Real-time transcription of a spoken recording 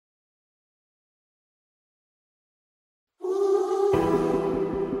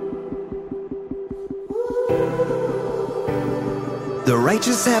The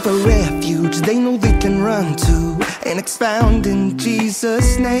righteous have a refuge they know they can run to, and it's found in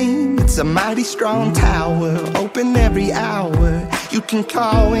Jesus' name. It's a mighty strong tower, open every hour. You can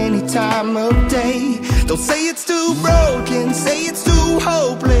call any time of day. Don't say it's too broken, say it's too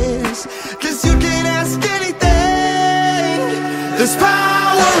hopeless, 'cause you can ask anything. There's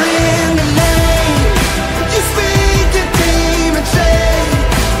power in the name. You speak it, demon shake.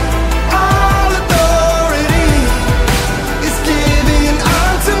 All authority is given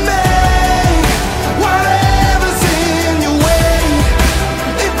unto me. Whatever's in your way,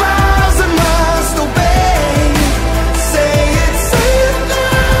 it bows and must obey. Say it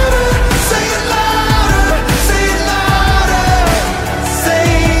louder, say it louder, say it louder. Say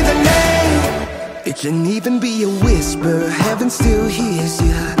the name. It can even be a whisper, heaven still hears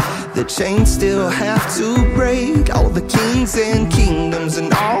you. The chains still have to break. All the kings and kingdoms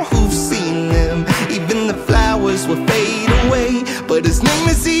and all who've seen them, even the flowers will fade away, but his name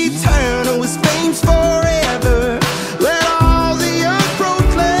is eternal, his fame's forever. Let all the earth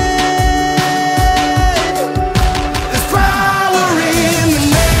proclaim. There's power in the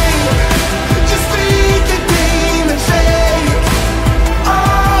name. You speak a demon shake.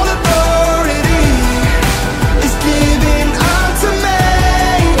 All authority is given unto me.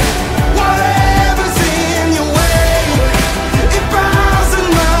 Whatever's in your way, it bows and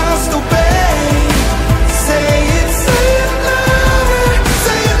must obey. Say it louder,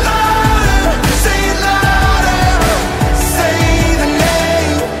 say it louder, say it louder. Say the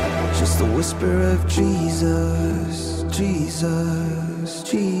name. Just the whisper of Jesus, Jesus,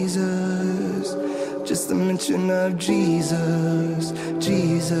 Jesus. Just the mention of Jesus,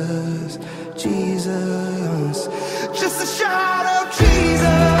 Jesus, Jesus. Just the shout of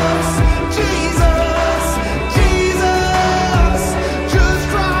Jesus.